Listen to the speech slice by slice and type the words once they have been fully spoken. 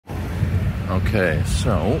Okay,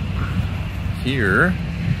 so here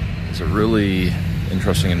is a really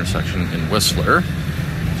interesting intersection in Whistler.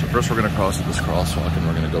 So first we're going to cross this crosswalk and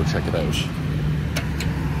we're going to go check it out.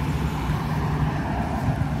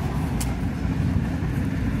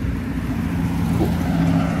 Cool.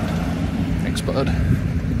 Thanks, bud.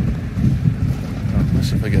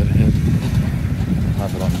 Unless if I get hit, I'll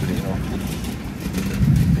have it on video.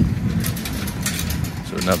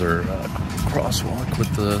 So another crosswalk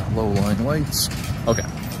with the low line lights. Okay.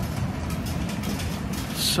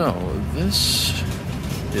 So this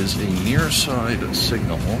is a near side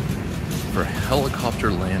signal for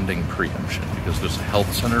helicopter landing preemption because there's a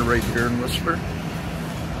health center right here in Whistler.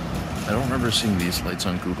 I don't remember seeing these lights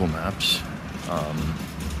on Google Maps.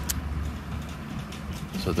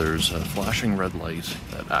 So there's a flashing red light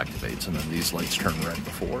that activates and then these lights turn red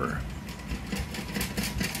before.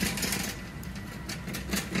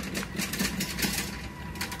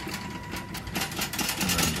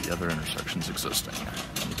 Other intersections existing.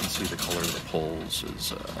 And you can see the color of the poles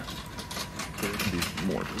is it can be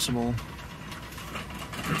more visible.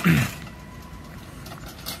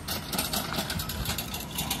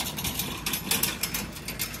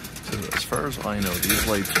 So as far as I know, these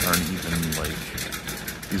lights aren't even like,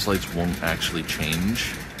 these lights won't actually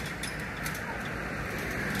change.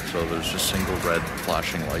 So there's just single red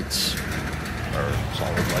flashing lights, or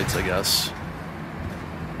solid lights, I guess.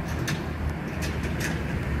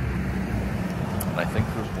 I think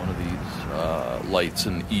there's one of these lights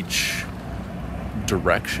in each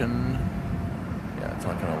direction. Yeah, it's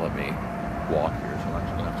not going to let me walk here, so I'm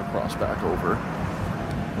actually going to have to cross back over.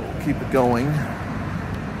 But we'll keep it going.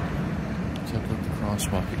 Check out the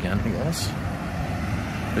crosswalk again, I guess.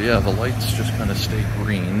 But yeah, the lights just kind of stay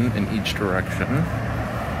green in each direction.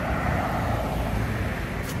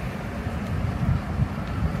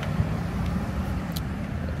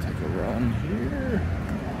 Take a run here.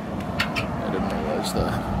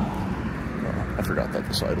 That. Oh, I forgot that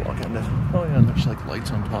the sidewalk ended. Oh yeah, and there's like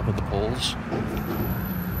lights on top of the poles.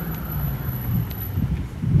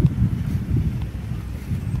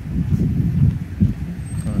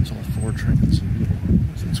 Oh, it's all 4 trains and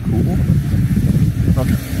vehicles. It's cool.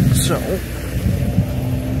 Okay, so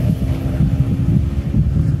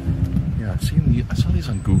yeah, I saw these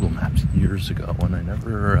on Google Maps years ago, and I've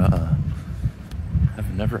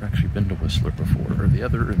never actually been to Whistler before. The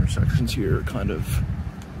other intersections here are kind of,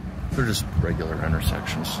 they're just regular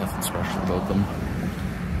intersections, nothing special about them.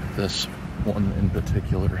 This one in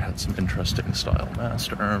particular had some interesting style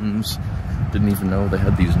mast arms. Didn't even know they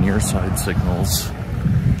had these near side signals.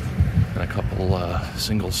 And a couple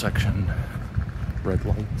single section red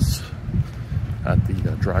lights at the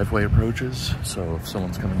driveway approaches. So if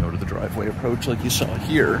someone's coming out of the driveway approach like you saw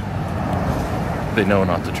here, they know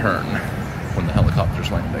not to turn when the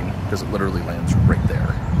helicopter's landing, because it literally lands right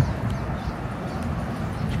there.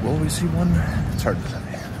 Will we see one? It's hard to say.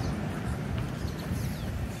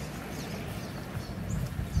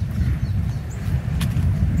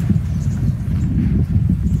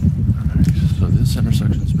 Alright, so this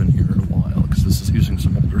intersection's been here a while, because this is using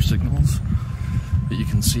some older signals. But you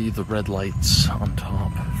can see the red lights on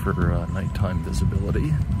top for nighttime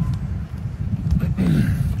visibility.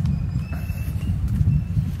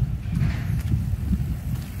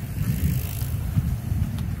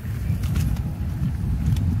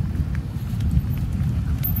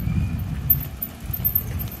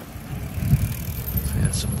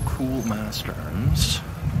 Some cool mast arms,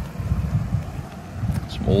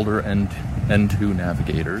 some older N2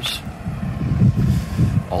 navigators.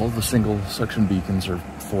 All of the single section beacons are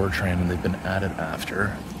Fortran and they've been added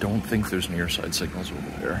after. Don't think there's near side signals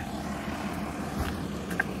over there.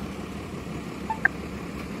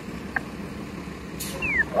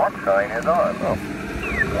 What sign is on? Oh.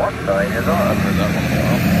 What sign is on? I've heard that one in a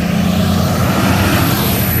while.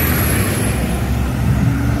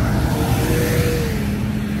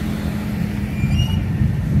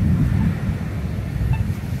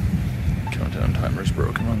 Timer's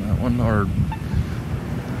broken on that one, or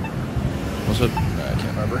was it? I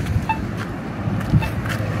can't remember.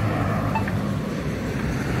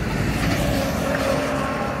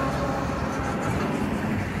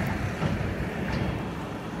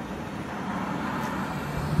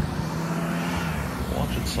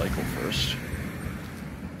 Watch it cycle first.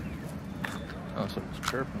 Oh, so the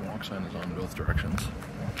curb and walk sign is on both directions.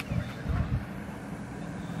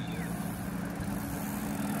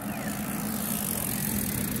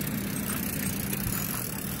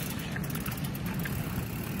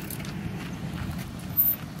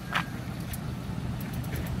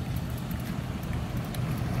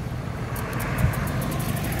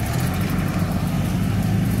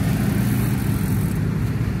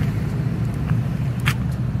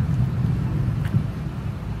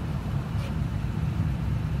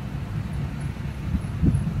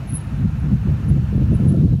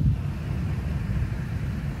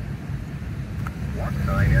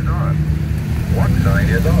 sign is on. Walk sign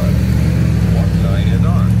is on. Walk sign is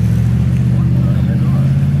on. Walk sign is on.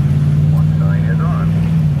 Walk sign is on.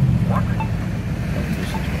 Walk.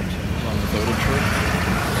 On the photo trip.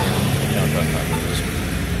 Yeah, that time was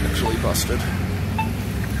actually busted.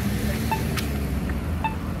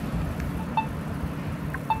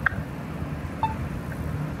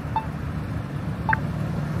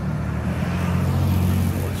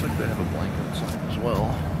 Looks like they have a blanket sign as well.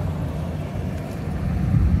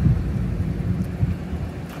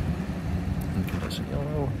 Incandescent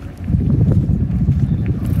yellow.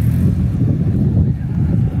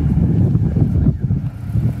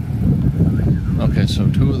 Okay, so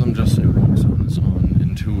two of them just say walk sign is on,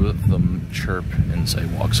 and two of them chirp and say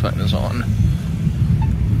walk sign is on.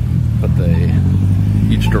 But they,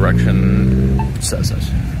 each direction says it.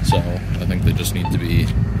 So I think they just need to be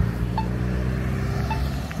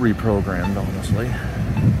reprogrammed, honestly.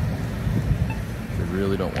 They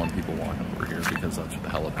really don't want people walking over here because that's what the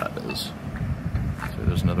helipad is. So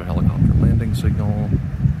there's another helicopter landing signal.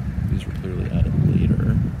 These were clearly added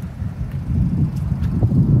later.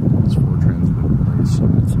 It's Fortran's been replaced, so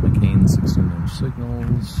it's McCain 16-inch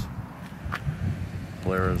signals.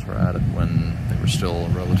 Polaras were added when they were still a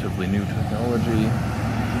relatively new technology.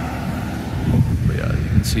 But yeah, you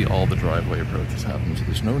can see all the driveway approaches happen. So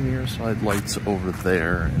there's no near side lights over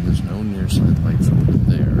there, and there's no near side lights over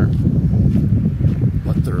there.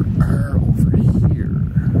 But there are over here.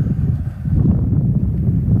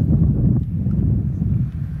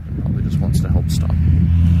 It probably just wants to help stop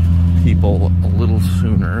people a little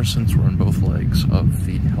sooner since we're on both legs of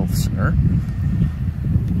the health center.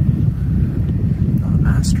 The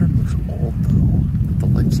master looks old though, but the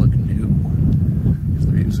lights look new because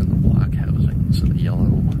they're using the black housings and the yellow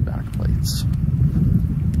backplates.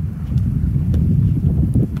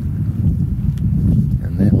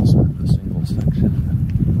 And they also have the single section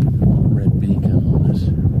red beacon on it.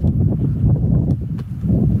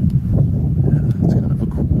 Yeah, it's kind of a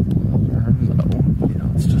cool arm though. Yeah,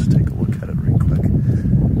 let's just take a look at it real quick.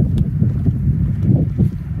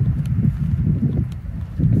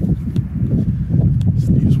 So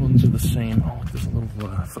these ones are the same. Oh, there's a little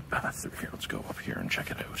footpath through here. Let's go up here and check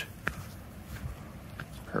it out.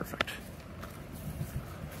 Perfect.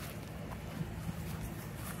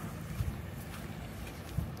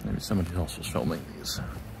 Maybe somebody else was filming these.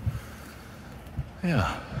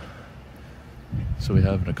 Yeah. So we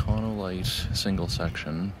have an Econolite single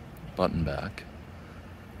section button back.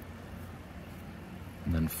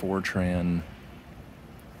 And then Fortran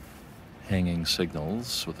hanging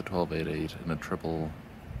signals with a 1288 and a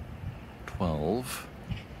 1212.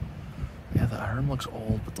 Yeah, the arm looks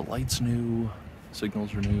old, but the light's new,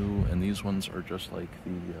 signals are new, and these ones are just like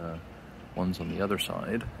the ones on the other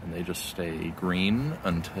side, and they just stay green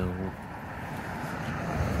until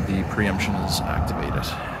the preemption is activated.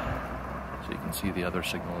 So you can see the other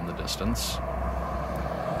signal in the distance.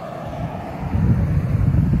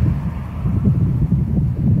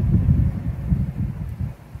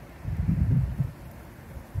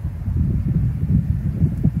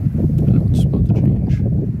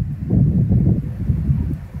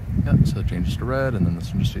 So it changes to red, and then this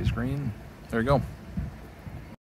one just stays green. There you go.